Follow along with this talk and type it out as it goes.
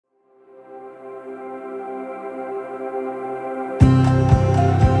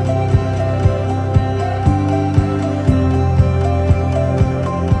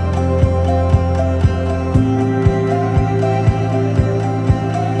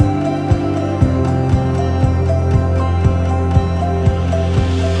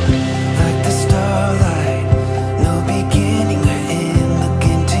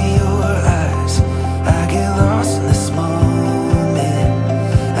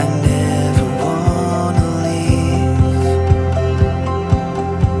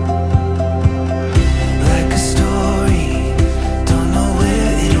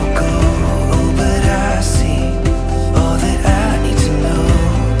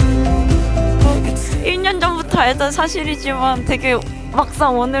알던 사실이지만 되게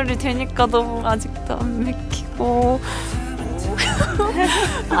막상 오늘이 되니까 너무 아직도 안 믿기고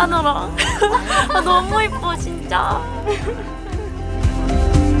하느라 너무 이뻐 진짜.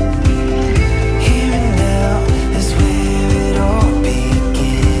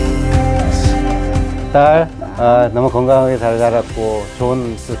 딸, 너무 건강하게 잘 자랐고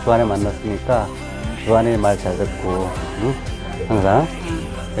좋은 또 주한이 만났으니까 주한이 말 잘 듣고 응? 항상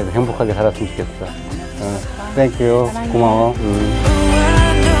그래서 행복하게 살았으면 좋겠어. 땡큐, 고마워.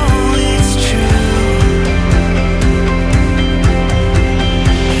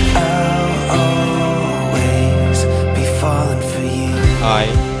 I,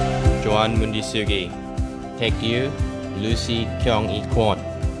 Juan take you, Lucy Kyung-ik-kwon,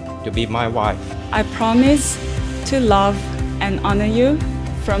 to be my wife. I promise to love and honor you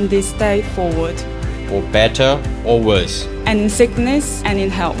from this day forward, For better or worse, and in sickness and in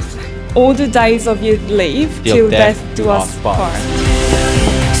health, all the days of your life till death do us part.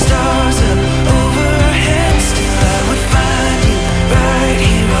 Stars up overhead, still I would find you right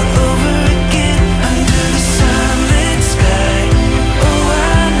here all over again under the sunlit sky. Oh,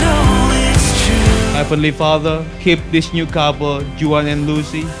 I know it's true. Heavenly Father, keep this new couple, Juan and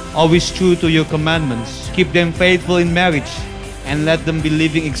Lucy, always true to your commandments. Keep them faithful in marriage and let them be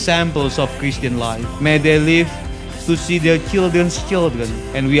living examples of Christian life. May they live to see their children's children.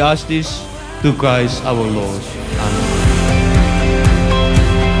 And we ask this through Christ our Lord. Amen.